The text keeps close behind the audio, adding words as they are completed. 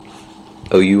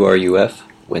OURUF,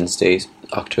 Wednesday,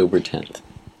 October 10th.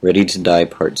 Ready to Die,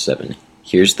 Part 7.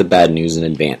 Here's the bad news in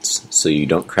advance, so you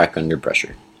don't crack under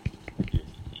pressure.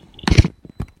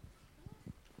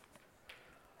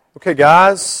 Okay,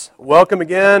 guys, welcome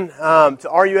again to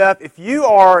RUF. If you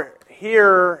are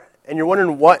here and you're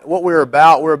wondering what we're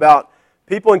about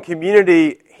people in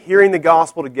community hearing the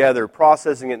gospel together,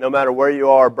 processing it no matter where you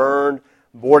are, burned,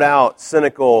 bored out,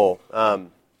 cynical,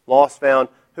 lost, found,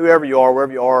 whoever you are,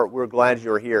 wherever you are, we're glad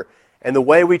you're here. And the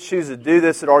way we choose to do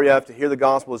this at RUF, to hear the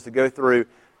gospel, is to go through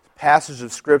passages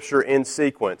of Scripture in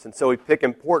sequence. And so we pick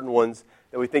important ones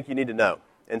that we think you need to know.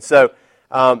 And so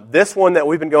this one that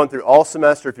we've been going through all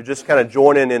semester, if you're just kind of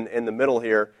joining in the middle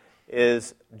here,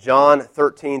 is John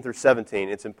 13 through 17.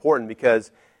 It's important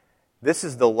because this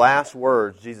is the last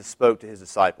words Jesus spoke to his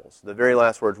disciples, the very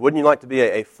last words. Wouldn't you like to be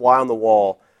a fly on the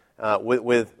wall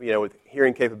with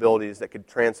hearing capabilities that could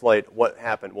translate what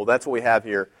happened? Well, that's what we have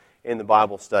here in the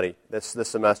Bible study this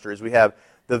semester, is we have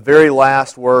the very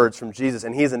last words from Jesus,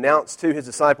 and he's announced to his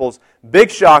disciples, big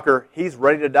shocker, he's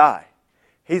ready to die.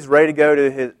 He's ready to go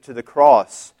to the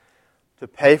cross to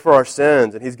pay for our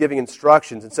sins, and he's giving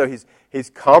instructions. And so he's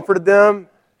comforted them.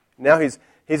 Now he's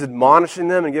admonishing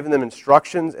them and giving them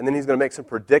instructions, and then he's going to make some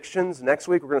predictions. Next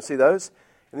week we're going to see those,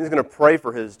 and then he's going to pray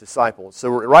for his disciples. So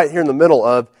we're right here in the middle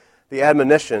of the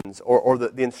admonitions or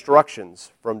the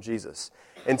instructions from Jesus.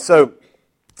 And so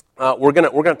we're going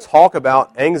to talk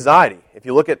about anxiety. If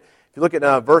you look at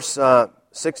verse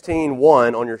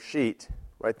 16:1 on your sheet,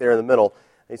 right there in the middle,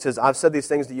 he says, "I've said these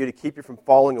things to you to keep you from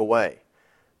falling away,"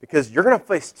 because you're going to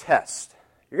face tests.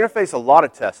 You're going to face a lot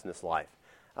of tests in this life.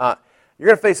 You're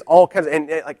going to face all kinds of, and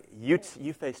like you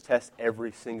face tests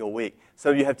every single week.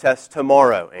 Some of you have tests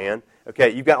tomorrow, Ann. Okay,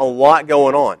 you've got a lot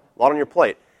going on, a lot on your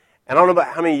plate. And I don't know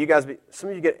about how many of you guys,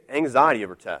 some of you get anxiety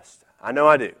over tests. I know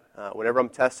I do. Whenever I'm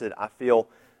tested, I feel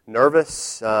nervous,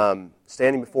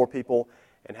 standing before people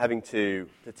and having to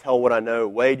tell what I know.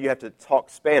 Wade, you have to talk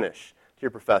Spanish to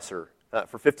your professor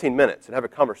for 15 minutes and have a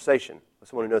conversation with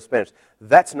someone who knows Spanish.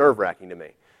 That's nerve-wracking to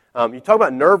me. You talk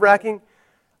about nerve-wracking,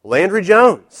 Landry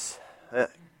Jones,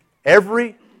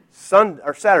 every Sunday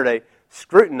or Saturday,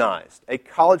 scrutinized, a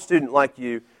college student like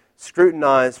you,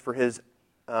 scrutinized for his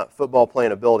football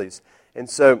playing abilities. And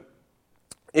so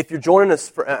if you're joining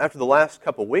us after the last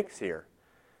couple weeks here,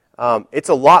 it's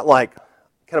a lot like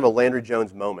kind of a Landry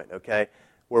Jones moment, okay,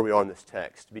 where we are in this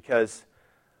text. Because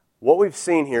what we've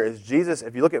seen here is Jesus,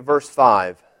 if you look at verse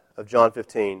 5 of John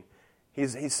 15,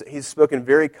 he's spoken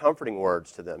very comforting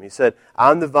words to them. He said,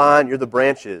 "I'm the vine, you're the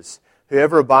branches.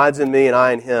 Whoever abides in me and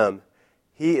I in him,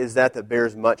 he is that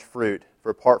bears much fruit. For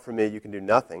apart from me, you can do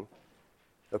nothing."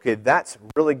 Okay, that's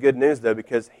really good news, though,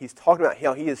 because he's talking about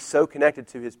how he is so connected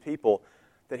to his people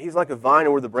that he's like a vine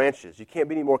and we're the branches. You can't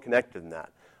be any more connected than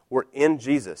that. We're in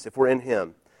Jesus if we're in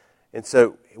him. And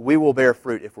so we will bear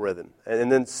fruit if we're with him.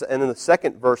 And then the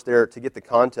second verse there, to get the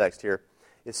context here,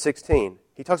 is 16.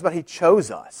 He talks about he chose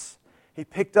us. He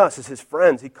picked us as his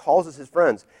friends. He calls us his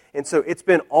friends. And so it's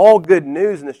been all good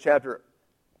news in this chapter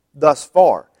thus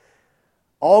far.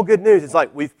 All good news. It's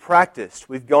like we've practiced.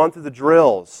 We've gone through the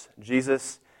drills,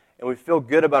 Jesus, and we feel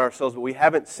good about ourselves, but we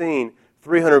haven't seen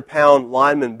 300-pound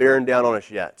linemen bearing down on us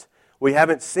yet. We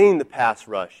haven't seen the pass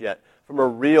rush yet from a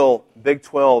real Big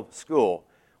 12 school.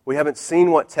 We haven't seen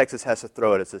what Texas has to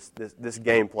throw at us, this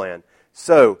game plan.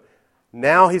 So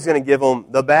now he's going to give them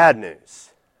the bad news.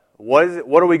 What is it?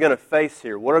 What are we going to face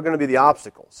here? What are going to be the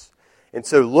obstacles? And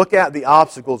so look at the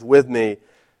obstacles with me.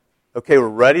 Okay, we're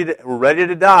ready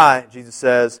to die. Jesus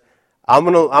says, I'm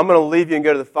going to leave you and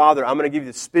go to the Father. I'm going to give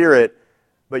you the Spirit,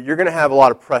 but you're going to have a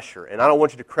lot of pressure, and I don't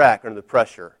want you to crack under the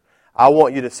pressure. I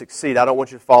want you to succeed. I don't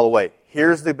want you to fall away.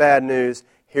 Here's the bad news.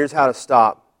 Here's how to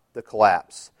stop the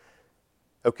collapse.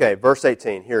 Okay, verse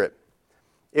 18, hear it.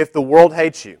 "If the world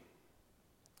hates you,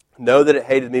 know that it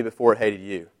hated me before it hated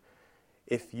you.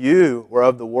 If you were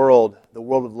of the world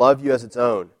would love you as its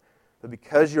own. But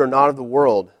because you are not of the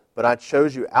world, but I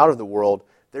chose you out of the world,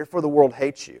 therefore the world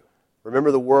hates you. Remember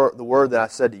the word that I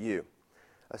said to you.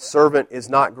 A servant is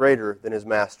not greater than his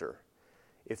master.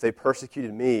 If they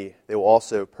persecuted me, they will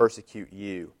also persecute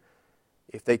you.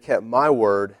 If they kept my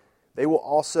word, they will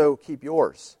also keep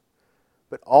yours.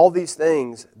 But all these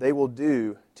things they will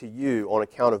do to you on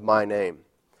account of my name,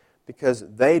 because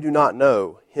they do not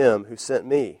know him who sent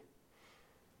me.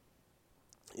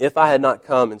 If I had not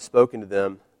come and spoken to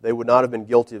them, they would not have been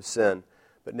guilty of sin.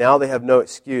 But now they have no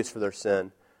excuse for their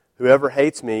sin. Whoever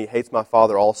hates me hates my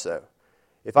Father also.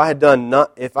 If I had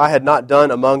not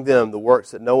done among them the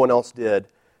works that no one else did,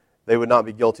 they would not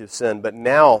be guilty of sin. But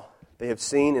now they have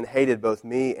seen and hated both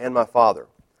me and my Father.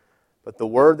 But the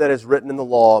word that is written in the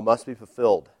law must be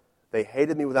fulfilled. They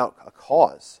hated me without a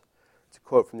cause. It's a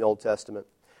quote from the Old Testament.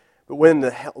 But when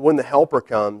the Helper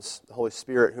comes, the Holy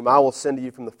Spirit, whom I will send to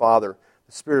you from the Father,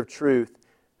 the Spirit of truth,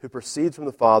 who proceeds from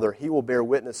the Father, he will bear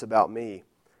witness about me.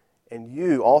 And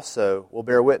you also will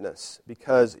bear witness,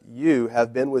 because you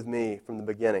have been with me from the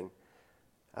beginning.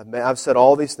 I've said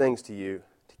all these things to you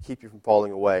to keep you from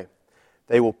falling away.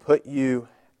 They will put you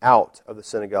out of the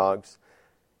synagogues.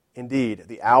 Indeed,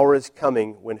 the hour is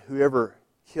coming when whoever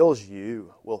kills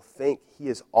you will think he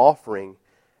is offering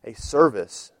a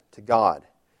service to God.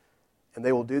 And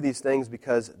they will do these things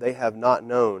because they have not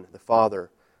known the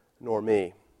Father nor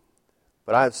me.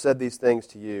 But I have said these things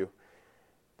to you,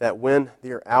 that when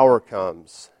their hour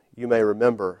comes, you may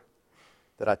remember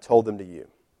that I told them to you.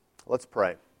 Let's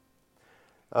pray.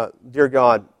 Dear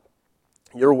God,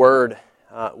 your word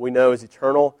we know is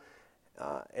eternal,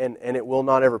 and it will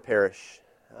not ever perish.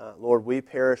 Lord, we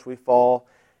perish, we fall,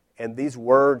 and these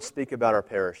words speak about our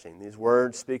perishing. These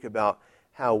words speak about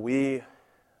how we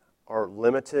are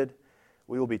limited.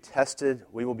 We will be tested.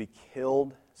 We will be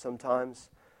killed sometimes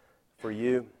for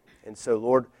you. And so,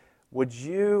 Lord, would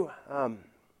you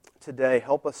today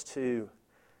help us to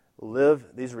live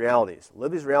these realities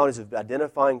of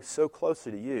identifying so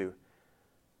closely to you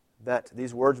that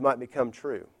these words might become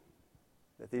true,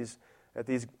 that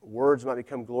these words might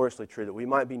become gloriously true, that we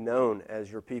might be known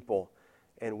as your people,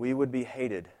 and we would be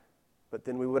hated, but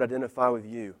then we would identify with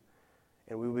you,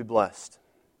 and we would be blessed.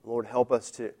 Lord, help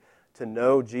us to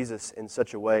know Jesus in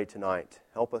such a way tonight.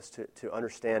 Help us to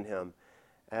understand him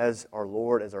as our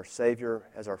Lord, as our Savior,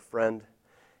 as our friend,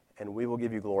 and we will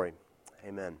give you glory.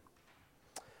 Amen.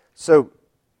 So,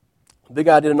 the big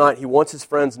idea tonight, he wants his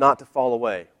friends not to fall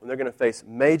away when they're going to face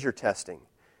major testing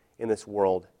in this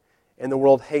world, and the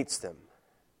world hates them.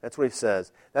 That's what he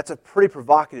says. That's a pretty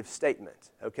provocative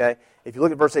statement, okay? If you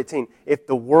look at verse 18, if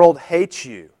the world hates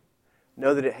you,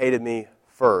 know that it hated me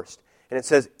first. And it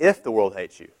says, if the world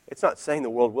hates you. It's not saying the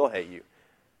world will hate you.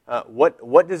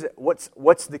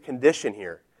 What's the condition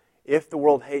here? If the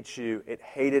world hates you, it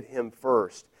hated him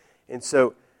first. And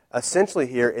so, essentially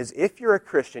here is if you're a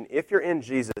Christian, if you're in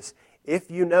Jesus,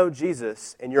 if you know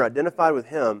Jesus and you're identified with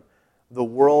him, the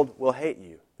world will hate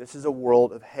you. This is a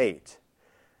world of hate.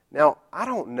 Now, I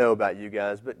don't know about you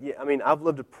guys, but I've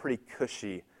lived a pretty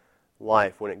cushy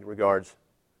life when it regards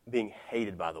being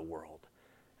hated by the world.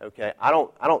 Okay, I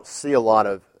don't see a lot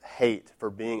of hate for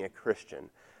being a Christian.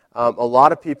 A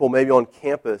lot of people, maybe on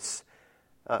campus,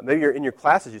 maybe you're in your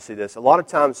classes, you see this. A lot of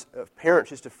times,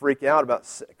 parents used to freak out about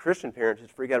Christian parents used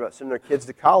to freak out about sending their kids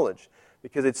to college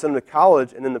because they'd send them to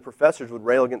college, and then the professors would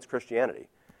rail against Christianity.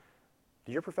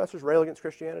 Do your professors rail against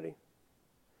Christianity?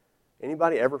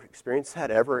 Anybody ever experience that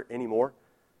ever anymore?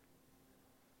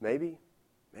 Maybe.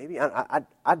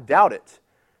 I doubt it.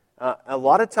 A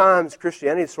lot of times,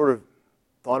 Christianity is sort of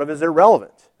thought of as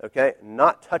irrelevant, okay?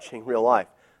 Not touching real life.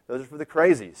 Those are for the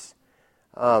crazies.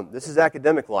 This is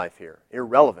academic life here,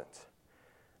 irrelevant.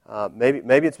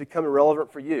 Maybe it's become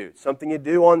irrelevant for you. It's something you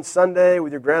do on Sunday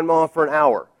with your grandma for an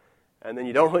hour, and then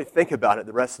you don't really think about it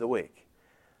the rest of the week.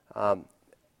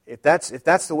 If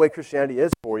that's the way Christianity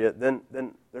is for you, then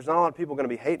there's not a lot of people going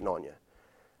to be hating on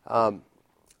you.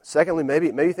 Secondly,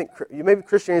 maybe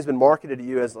Christianity has been marketed to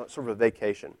you as sort of a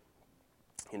vacation.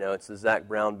 You know, it's the Zac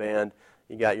Brown band.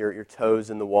 You got your toes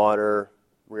in the water,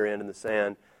 rear end in the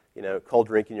sand. You know, cold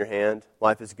drink in your hand.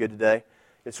 Life is good today.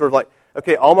 It's sort of like,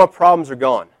 okay, all my problems are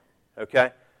gone.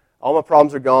 Okay, all my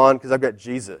problems are gone because I've got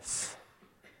Jesus.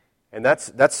 And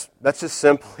that's just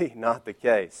simply not the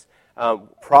case.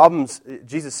 Problems,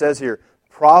 Jesus says here,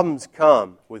 problems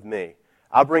come with me.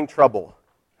 I bring trouble.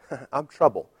 I'm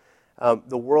trouble.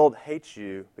 The world hates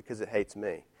you because it hates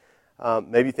me.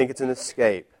 Maybe you think it's an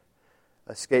escape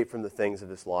from the things of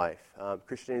this life.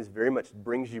 Christianity very much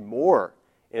brings you more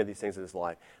into these things of this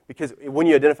life. Because when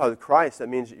you identify with Christ, that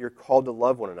means that you're called to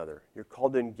love one another. You're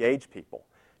called to engage people.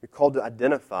 You're called to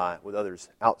identify with others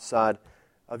outside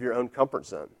of your own comfort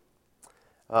zone.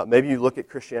 Maybe you look at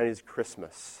Christianity as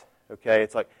Christmas. Okay,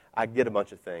 it's like, I get a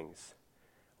bunch of things.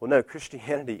 Well, no,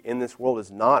 Christianity in this world is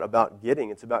not about getting,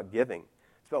 it's about giving.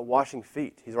 It's about washing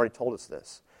feet. He's already told us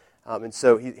this. And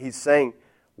so he's saying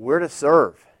we're to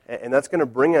serve. And that's going to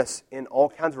bring us in all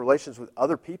kinds of relations with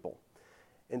other people.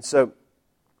 And so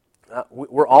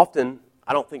we're often,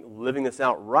 I don't think, living this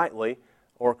out rightly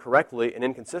or correctly and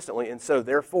inconsistently. And so,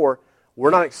 therefore, we're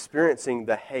not experiencing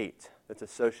the hate that's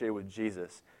associated with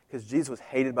Jesus. Because Jesus was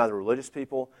hated by the religious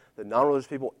people, the non-religious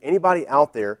people. Anybody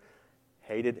out there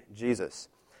hated Jesus.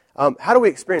 How do we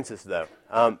experience this, though?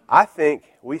 I think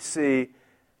we see...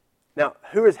 Now,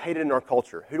 who is hated in our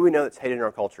culture? Who do we know that's hated in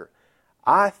our culture?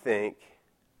 I think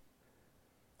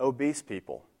obese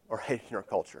people are hated in our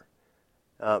culture.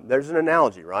 There's an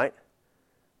analogy, right?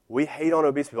 We hate on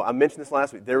obese people. I mentioned this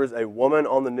last week. There was a woman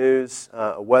on the news,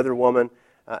 a weather woman,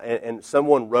 and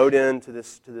someone wrote into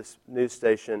this news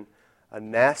station a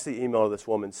nasty email to this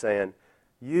woman saying,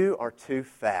 "You are too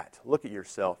fat. Look at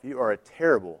yourself. You are a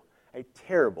terrible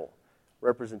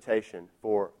representation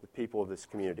for the people of this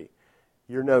community.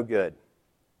 You're no good."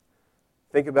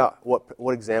 Think about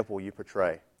what example you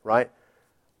portray, right?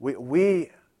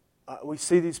 We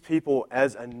see these people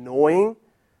as annoying.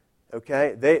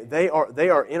 Okay, they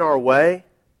are in our way.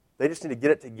 They just need to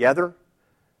get it together.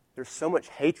 There's so much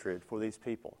hatred for these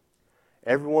people.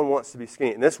 Everyone wants to be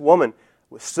skinny. And this woman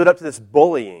stood up to this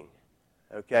bullying.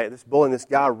 Okay, this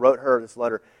guy wrote her this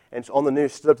letter, and on the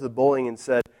news stood up to the bullying and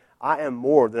said, "I am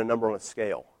more than a number on a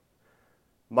scale.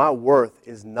 My worth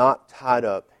is not tied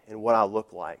up in what I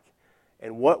look like."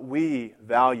 And what we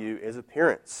value is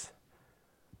appearance.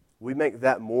 We make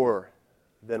that more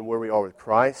than where we are with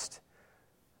Christ.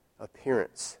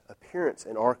 Appearance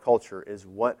in our culture is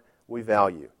what we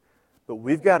value. But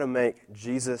we've got to make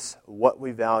Jesus what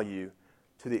we value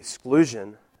to the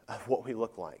exclusion of what we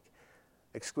look like,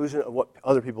 exclusion of what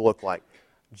other people look like.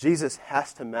 Jesus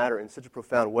has to matter in such a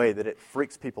profound way that it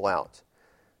freaks people out,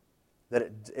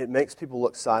 that it makes people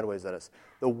look sideways at us.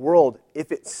 The world,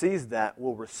 if it sees that,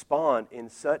 will respond in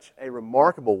such a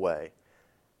remarkable way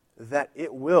that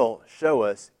it will show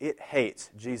us it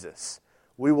hates Jesus.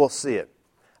 We will see it.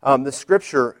 The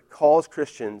Scripture calls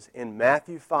Christians in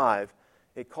Matthew 5,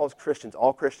 it calls Christians,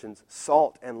 all Christians,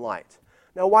 salt and light.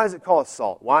 Now, why does it call us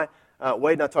salt? Why?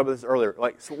 Wade and I talked about this earlier.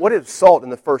 So what is salt in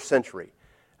the first century?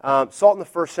 Salt in the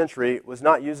first century was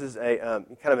not used as a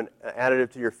kind of an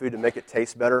additive to your food to make it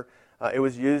taste better. It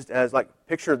was used as,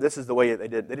 picture, this is the way they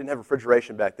did. They didn't have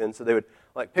refrigeration back then, so they would,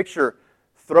 picture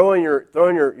throwing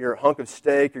your hunk of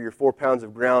steak or your 4 pounds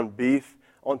of ground beef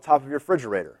on top of your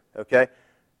refrigerator, okay?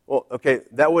 Well, okay,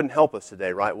 that wouldn't help us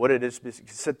today, right? What it is to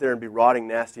sit there and be rotting,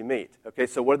 nasty meat. Okay,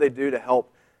 so what do they do to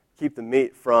help keep the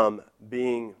meat from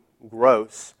being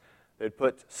gross? They'd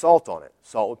put salt on it.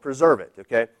 Salt would preserve it,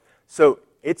 okay? So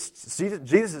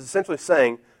Jesus is essentially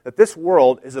saying that this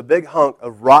world is a big hunk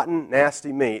of rotten,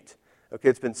 nasty meat. Okay,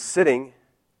 it's been sitting,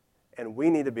 and we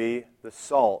need to be the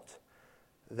salt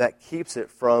that keeps it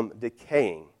from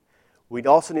decaying. We'd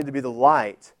also need to be the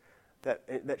light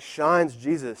that shines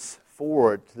Jesus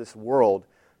forward to this world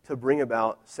to bring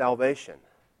about salvation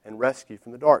and rescue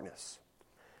from the darkness.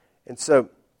 And so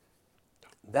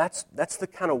that's the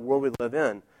kind of world we live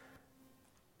in.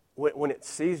 When it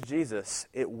sees Jesus,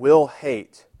 it will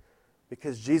hate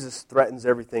because Jesus threatens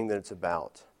everything that it's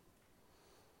about,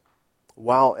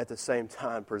 while at the same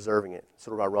time preserving it,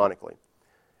 sort of ironically.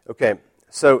 Okay,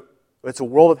 so it's a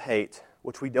world of hate,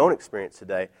 which we don't experience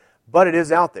today, but it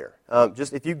is out there.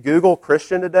 Just if you Google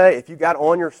Christian today, if you got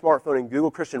on your smartphone and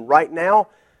Google Christian right now,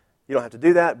 you don't have to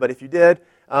do that, but if you did,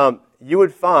 you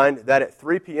would find that at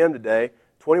 3 p.m. today,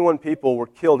 21 people were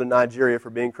killed in Nigeria for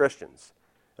being Christians.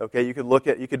 Okay, you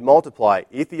could multiply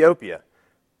Ethiopia.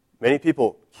 Many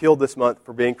people killed this month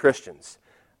for being Christians.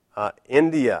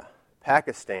 India,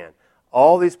 Pakistan,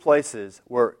 all these places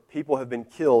where people have been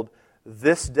killed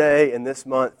this day and this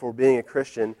month for being a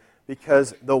Christian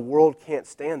because the world can't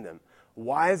stand them.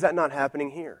 Why is that not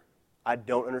happening here? I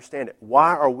don't understand it.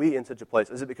 Why are we in such a place?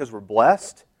 Is it because we're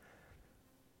blessed?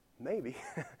 Maybe.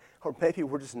 Or maybe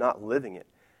we're just not living it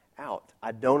out.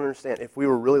 I don't understand. If we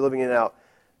were really living it out,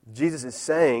 Jesus is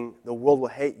saying the world will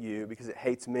hate you because it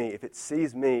hates me. If it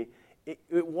sees me,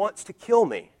 it wants to kill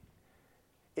me.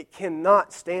 It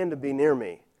cannot stand to be near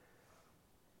me.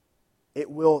 It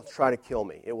will try to kill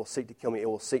me. It will seek to kill me. It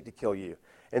will seek to kill you.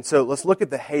 And so let's look at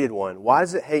the hated one. Why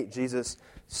does it hate Jesus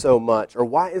so much? Or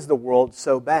why is the world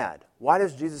so bad? Why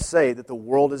does Jesus say that the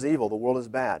world is evil, the world is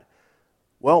bad?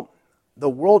 Well, the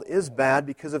world is bad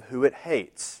because of who it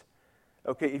hates.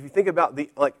 Okay, if you think about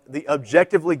the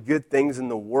objectively good things in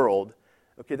the world,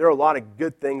 okay, there are a lot of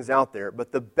good things out there,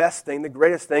 but the best thing, the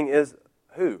greatest thing is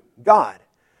who? God.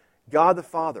 God the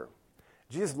Father.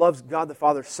 Jesus loves God the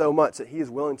Father so much that He is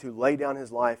willing to lay down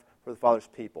His life for the Father's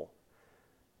people.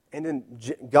 And then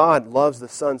God loves the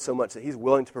Son so much that He's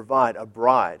willing to provide a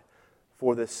bride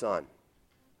for this Son.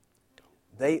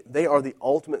 They are the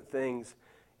ultimate things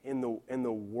in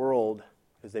the world,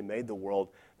 because they made the world.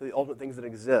 They're the ultimate things that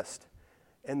exist.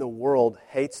 And the world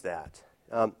hates that.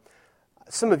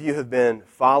 Some of you have been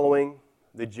following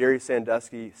the Jerry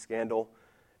Sandusky scandal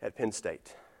at Penn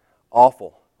State.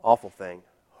 Awful, awful thing.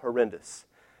 Horrendous.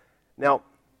 Now,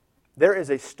 there is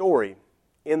a story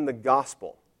in the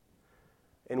gospel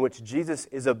in which Jesus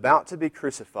is about to be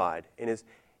crucified and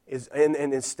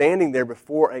is standing there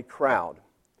before a crowd.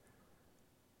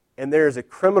 And there is a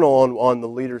criminal on the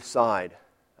leader's side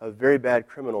a very bad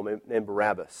criminal named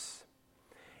Barabbas.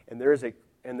 And there is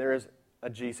a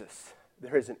Jesus.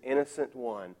 There is an innocent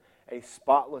one, a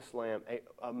spotless lamb,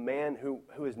 a man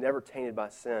who is never tainted by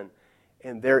sin.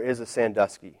 And there is a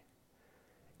Sandusky.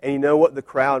 And you know what the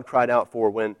crowd cried out for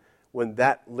when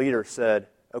that leader said,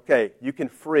 okay, you can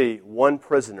free one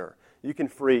prisoner. You can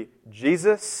free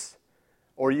Jesus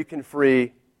or you can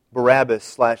free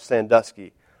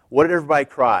Barabbas/Sandusky. What did everybody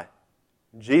cry?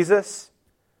 Jesus?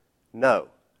 No.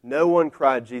 No one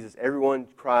cried Jesus. Everyone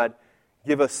cried,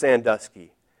 give us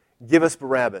Sandusky. Give us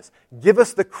Barabbas. Give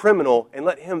us the criminal and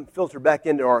let him filter back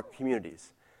into our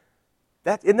communities.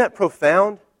 Isn't that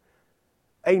profound?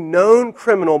 A known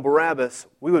criminal, Barabbas,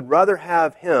 we would rather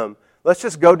have him. Let's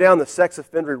just go down the sex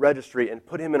offender registry and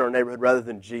put him in our neighborhood rather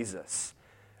than Jesus.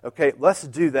 Okay, let's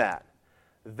do that.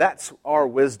 That's our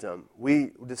wisdom.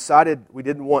 We decided we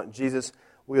didn't want Jesus.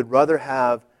 We would rather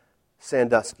have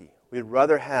Sandusky. We'd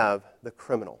rather have the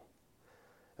criminal.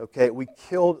 Okay, we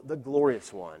killed the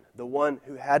glorious one, the one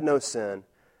who had no sin,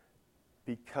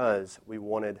 because we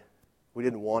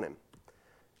didn't want him.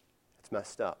 It's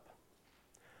messed up.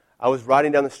 I was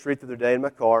riding down the street the other day in my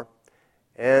car,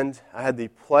 and I had the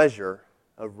pleasure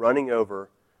of running over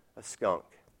a skunk.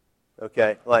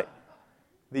 Okay, like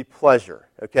the pleasure.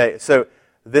 Okay, so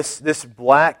this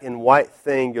black and white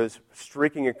thing goes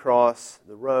streaking across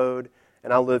the road,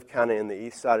 and I live kind of in the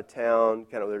east side of town.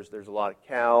 Kind of there's a lot of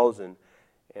cows and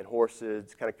horses.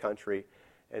 It's kind of country,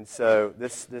 and so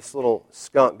this little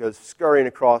skunk goes scurrying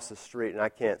across the street, and I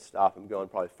can't stop him going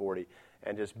probably 40,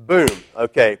 and just boom,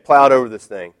 okay, plowed over this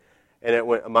thing, and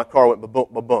my car went ba-boom,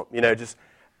 ba-boom,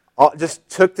 just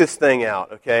took this thing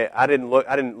out. Okay, I didn't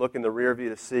look in the rear view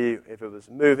to see if it was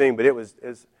moving, but that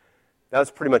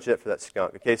was pretty much it for that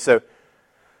skunk. Okay, so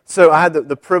I had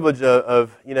the privilege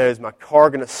of is my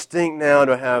car going to stink now?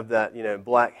 Do I have that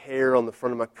black hair on the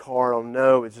front of my car? I don't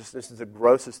know. This is the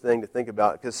grossest thing to think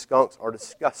about because skunks are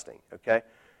disgusting. Okay,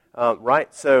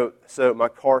 right? So my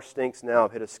car stinks now.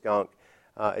 I've hit a skunk.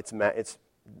 It's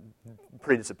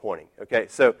pretty disappointing. Okay,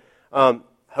 so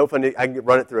hopefully I can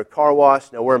run it through a car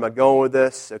wash. Now, where am I going with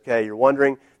this? Okay, you're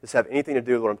wondering, does this have anything to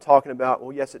do with what I'm talking about?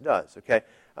 Well, yes, it does. Okay.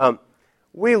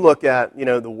 We look at,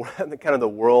 the kind of the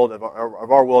world of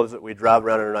our world is that we drive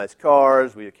around in our nice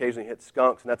cars. We occasionally hit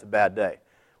skunks, and that's a bad day.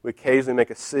 We occasionally make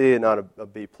a C and not a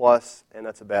B plus, and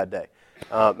that's a bad day.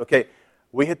 Okay,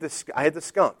 I hit the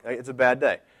skunk. It's a bad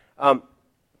day.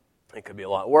 It could be a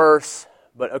lot worse,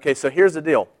 but okay. So here's the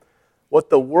deal: what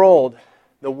the world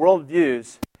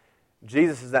views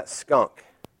Jesus is that skunk.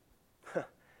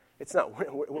 It's not.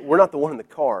 We're not the one in the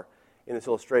car in this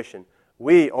illustration.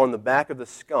 We are on the back of the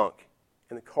skunk.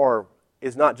 And the car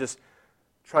is not just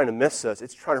trying to miss us,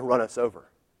 it's trying to run us over.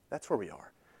 That's where we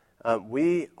are.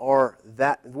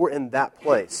 We're in that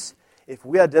place. If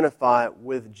we identify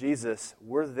with Jesus,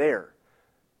 we're there.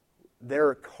 There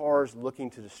are cars looking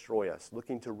to destroy us,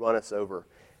 looking to run us over.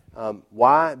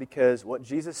 Why? Because what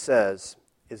Jesus says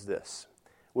is this,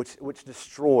 which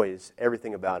destroys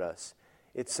everything about us.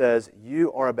 It says,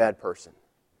 you are a bad person.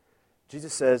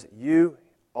 Jesus says, you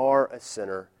are a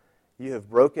sinner. You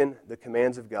have broken the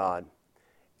commands of God.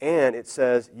 And it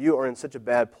says you are in such a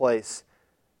bad place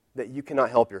that you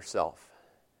cannot help yourself.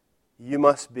 You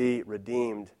must be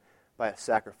redeemed by a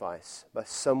sacrifice, by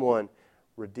someone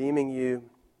redeeming you,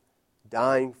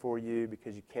 dying for you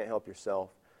because you can't help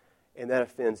yourself. And that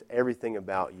offends everything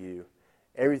about you,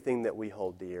 everything that we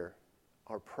hold dear.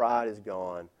 Our pride is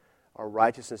gone. Our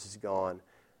righteousness is gone.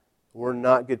 We're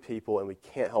not good people and we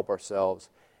can't help ourselves.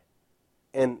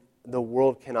 And the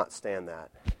world cannot stand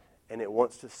that, and it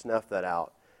wants to snuff that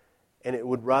out. And it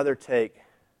would rather take,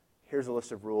 here's a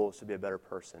list of rules to be a better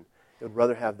person. It would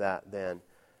rather have that than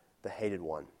the hated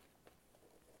one.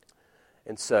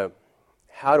 And so,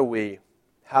 how do we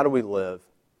live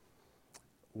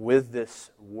with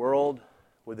this world,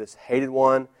 with this hated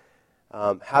one?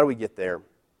 How do we get there?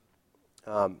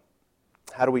 How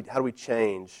do we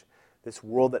change this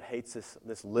world that hates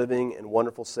this living and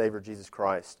wonderful Savior, Jesus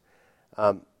Christ?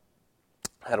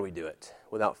 How do we do it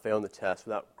without failing the test,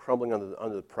 without crumbling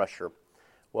under the pressure?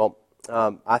 Well,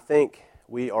 I think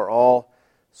we are all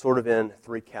sort of in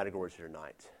three categories here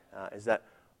tonight. Is that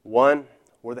one,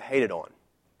 we're the hated on.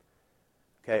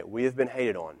 Okay, we have been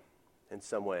hated on in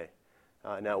some way.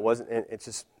 Now it wasn't. It's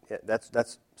just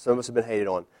that's some of us have been hated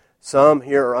on. Some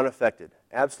here are unaffected,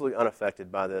 absolutely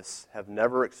unaffected by this. Have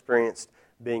never experienced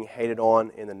being hated on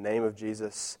in the name of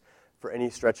Jesus for any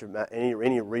stretch of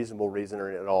any reasonable reason or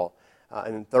at all.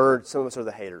 And then third, some of us are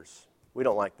the haters. We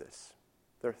don't like this.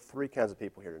 There are three kinds of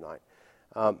people here tonight.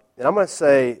 And I'm going to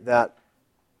say that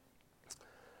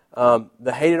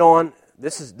the hated on,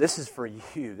 this is for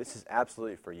you. This is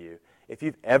absolutely for you. If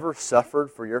you've ever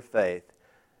suffered for your faith,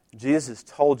 Jesus has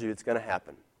told you it's going to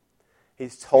happen.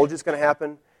 He's told you it's going to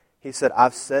happen. He said,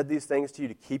 I've said these things to you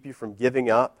to keep you from giving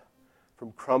up,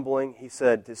 from crumbling. He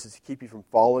said, this is to keep you from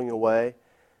falling away.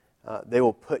 They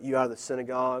will put you out of the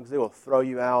synagogues. They will throw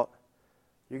you out.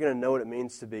 You're going to know what it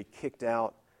means to be kicked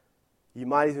out. You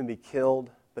might even be killed.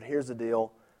 But here's the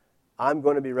deal. I'm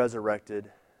going to be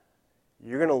resurrected.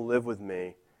 You're going to live with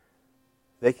me.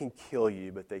 They can kill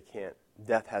you, but they can't.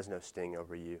 Death has no sting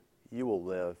over you. You will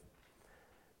live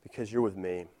because you're with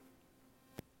me.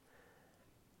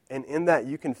 And in that,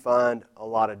 you can find a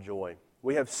lot of joy.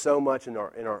 We have so much in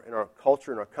our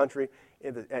culture, in our country,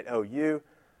 at OU,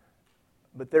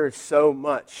 but there is so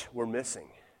much we're missing.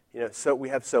 So we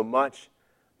have so much,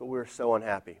 but we're so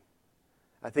unhappy.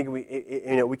 I think we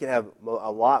can have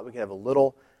a lot, we can have a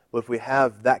little, but if we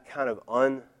have that kind of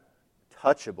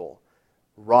untouchable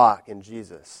rock in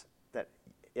Jesus, that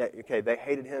they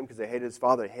hated him because they hated his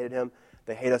Father, they hated him,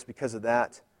 they hate us because of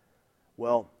that.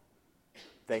 Well,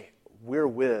 we're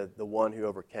with the one who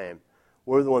overcame.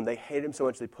 We're the one, they hated him so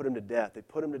much they put him to death. They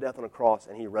put him to death on a cross,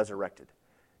 and he resurrected.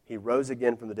 He rose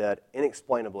again from the dead,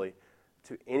 inexplainably,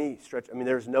 to any stretch. I mean,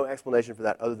 there's no explanation for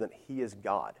that other than he is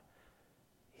God.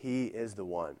 He is the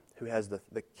one who has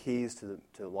the keys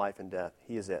to life and death.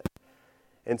 He is it.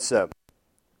 And so,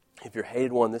 if you're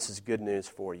hated one, this is good news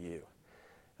for you.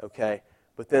 Okay?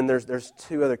 But then there's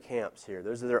two other camps here.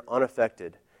 Those that are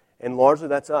unaffected. And largely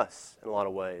that's us in a lot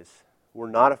of ways. We're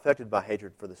not affected by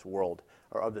hatred for this world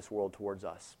or of this world towards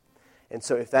us. And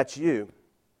so if that's you,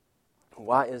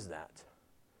 why is that?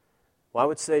 Well, I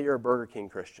would say you're a Burger King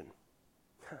Christian.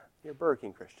 You're a Burger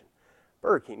King Christian.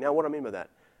 Burger King. Now, what do I mean by that?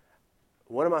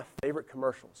 One of my favorite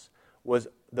commercials was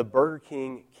the Burger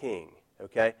King King,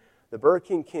 okay? The Burger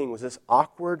King King was this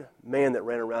awkward man that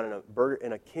ran around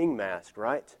in a king mask,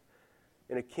 right?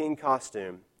 In a king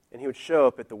costume. And he would show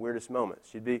up at the weirdest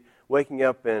moments. You'd be waking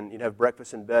up and you'd have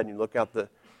breakfast in bed and you'd look out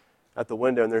the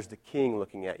window and there's the king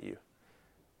looking at you.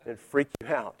 And it'd freak you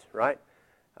out, right?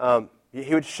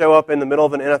 He would show up in the middle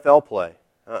of an NFL play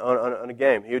on a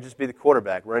game. He would just be the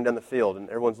quarterback running down the field and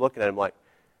everyone's looking at him like,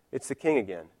 it's the king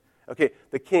again. Okay,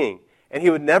 the king. And he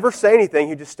would never say anything.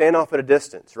 He'd just stand off at a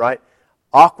distance, right?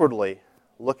 Awkwardly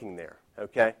looking there,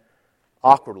 okay?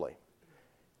 Awkwardly.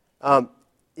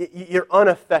 You're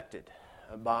unaffected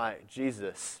by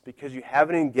Jesus because you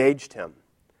haven't engaged him.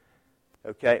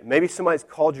 Okay? Maybe somebody's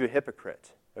called you a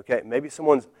hypocrite. Okay? Maybe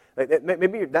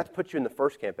that puts you in the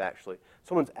first camp, actually.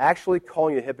 Someone's actually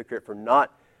calling you a hypocrite for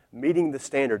not meeting the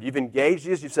standard. You've engaged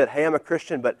Jesus. You've said, hey, I'm a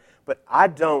Christian, but I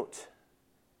don't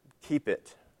keep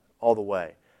it all the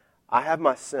way. I have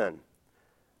my sin.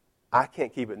 I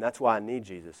can't keep it, and that's why I need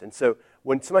Jesus. And so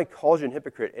when somebody calls you a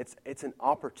hypocrite, it's an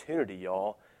opportunity,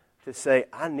 y'all, to say,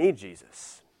 I need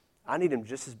Jesus. I need him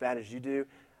just as bad as you do.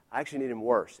 I actually need him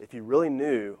worse. If you really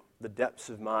knew the depths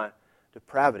of my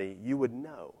depravity, you would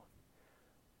know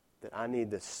that I need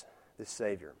this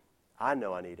Savior. I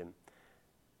know I need him.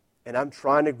 And I'm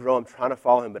trying to grow, I'm trying to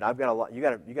follow him, but I've got a lot. You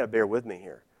got to bear with me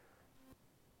here.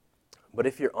 But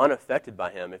if you're unaffected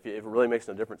by him, if it really makes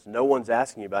no difference, no one's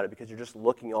asking you about it because you're just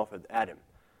looking off at him.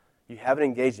 You haven't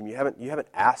engaged him. You haven't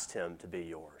asked him to be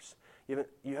yours.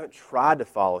 You haven't tried to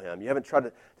follow him. You haven't tried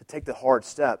to take the hard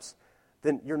steps.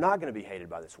 Then you're not going to be hated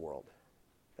by this world.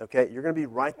 Okay? You're going to be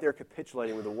right there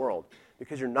capitulating with the world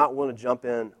because you're not willing to jump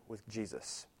in with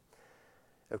Jesus.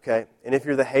 Okay? And if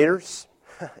you're the haters,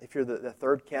 if you're the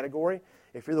third category,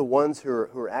 if you're the ones who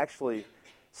are actually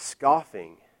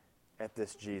scoffing at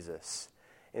this Jesus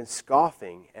and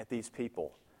scoffing at these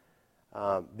people,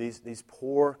 these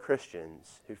poor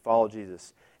Christians who follow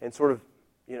Jesus and sort of,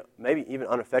 maybe even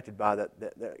unaffected by that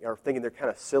are thinking they're kind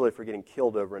of silly for getting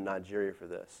killed over in Nigeria for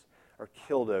this or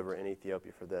killed over in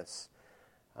Ethiopia for this.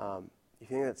 You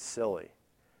think that's silly?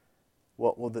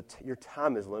 Well, your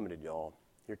time is limited, y'all.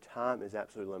 Your time is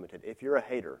absolutely limited. If you're a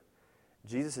hater,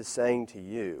 Jesus is saying to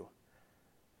you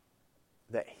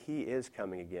that he is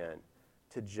coming again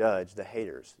to judge the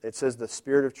haters. It says the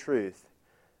Spirit of truth,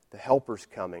 the helper's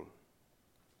coming,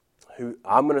 who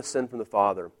I'm going to send from the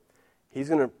Father. He's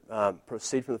going to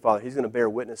proceed from the Father. He's going to bear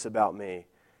witness about me.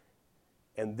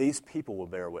 And these people will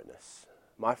bear witness.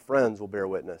 My friends will bear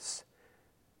witness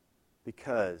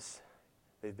because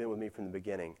they've been with me from the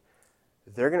beginning.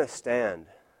 They're going to stand.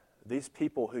 These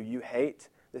people who you hate,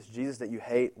 this Jesus that you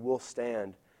hate, will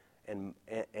stand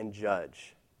and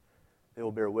judge. They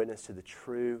will bear witness to the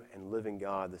true and living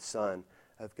God, the Son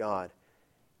of God.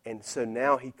 And so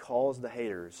now he calls the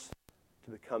haters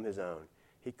to become his own.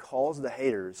 He calls the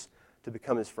haters to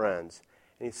become his friends.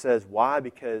 And he says, why?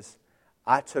 Because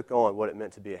I took on what it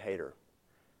meant to be a hater.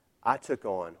 I took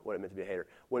on what it meant to be a hater.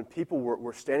 When people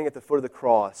were standing at the foot of the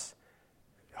cross,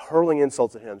 hurling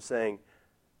insults at him, saying,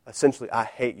 essentially, I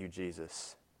hate you,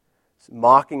 Jesus.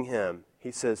 Mocking him,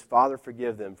 he says, Father,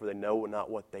 forgive them, for they know not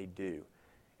what they do.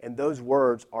 And those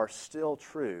words are still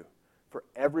true for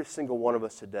every single one of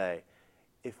us today.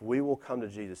 If we will come to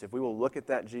Jesus, if we will look at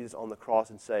that Jesus on the cross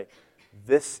and say,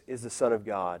 this is the Son of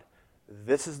God,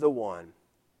 this is the one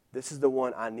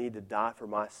I need to die for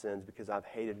my sins because I've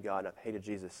hated God and I've hated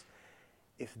Jesus.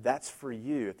 If that's for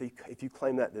you, if you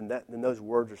claim that, then those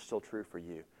words are still true for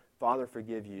you. Father,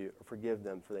 forgive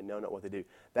them, for they know not what they do.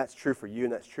 That's true for you,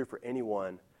 and that's true for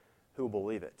anyone who will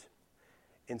believe it.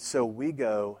 And so we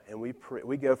go and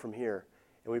we go from here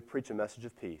and we preach a message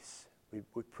of peace.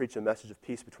 We preach a message of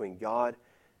peace between God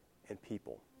and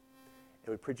people.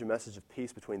 And we preach a message of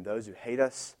peace between those who hate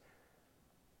us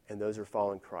and those who are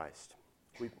following Christ.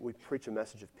 We preach a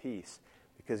message of peace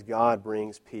because God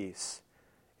brings peace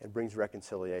and brings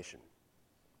reconciliation.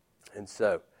 And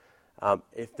so,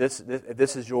 if this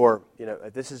is your,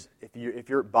 if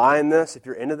you're buying this, if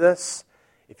you're into this,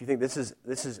 if you think this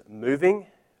is moving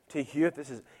to you, if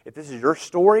this is your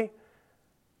story,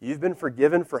 you've been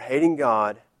forgiven for hating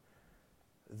God,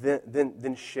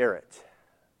 then share it,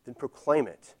 then proclaim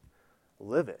it,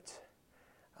 live it,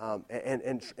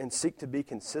 and seek to be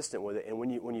consistent with it. And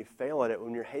when you fail at it,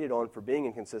 when you're hated on for being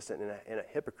inconsistent and a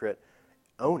hypocrite,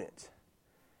 own it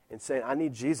and say, I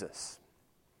need Jesus.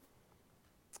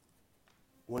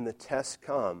 When the tests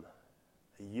come,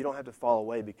 you don't have to fall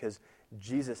away because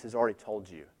Jesus has already told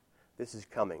you this is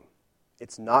coming.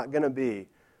 It's not going to be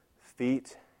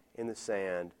feet in the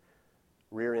sand,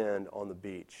 rear end on the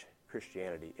beach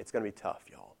Christianity. It's going to be tough,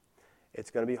 y'all.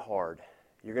 It's going to be hard.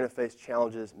 You're going to face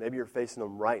challenges. Maybe you're facing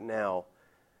them right now,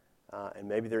 and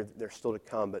maybe they're still to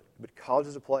come. But college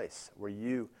is a place where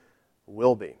you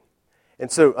will be.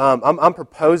 And so I'm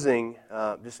proposing.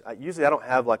 Usually I don't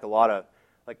have like a lot of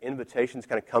like invitations,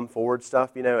 kind of come forward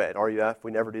stuff. At RUF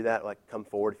we never do that. Like come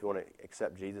forward if you want to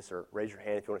accept Jesus, or raise your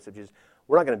hand if you want to accept Jesus.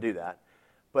 We're not going to do that.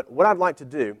 But what I'd like to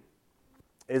do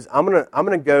is I'm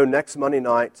gonna go next Monday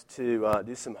night to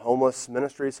do some homeless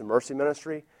ministry, some mercy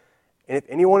ministry. And if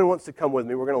anyone wants to come with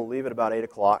me, we're going to leave at about 8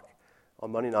 o'clock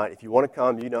on Monday night. If you want to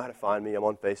come, you know how to find me. I'm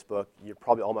on Facebook. You're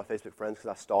probably all my Facebook friends because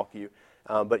I stalk you.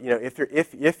 But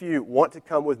if you want to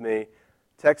come with me,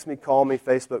 text me, call me,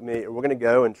 Facebook me, and we're going to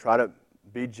go and try to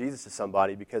be Jesus to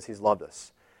somebody because he's loved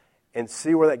us. And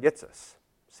see where that gets us.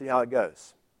 See how it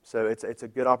goes. So it's a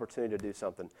good opportunity to do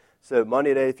something. So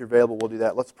Monday at 8, if you're available, we'll do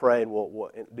that. Let's pray, and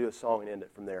we'll do a song and end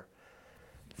it from there.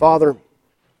 Father,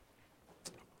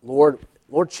 Lord,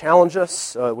 challenge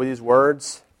us with these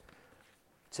words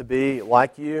to be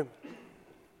like you,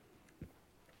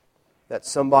 that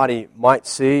somebody might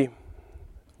see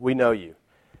we know you,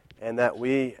 and that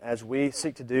we, as we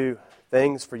seek to do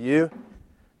things for you,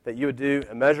 that you would do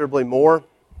immeasurably more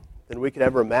than we could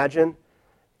ever imagine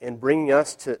in bringing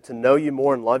us to know you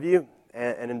more and love you,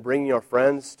 and in bringing our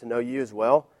friends to know you as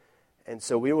well. And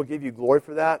so we will give you glory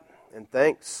for that, and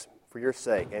thanks for your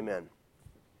sake. Amen.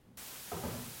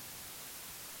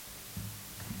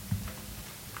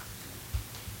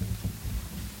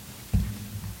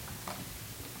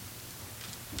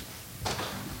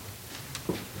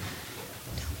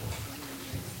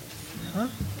 Huh?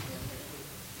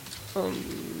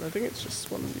 I think it's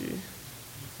just one of the...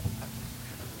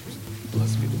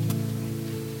 Bless me.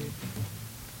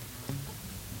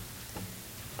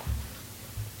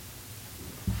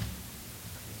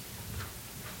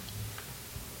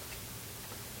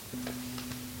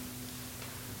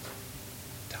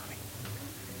 Tommy,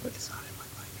 what is on it?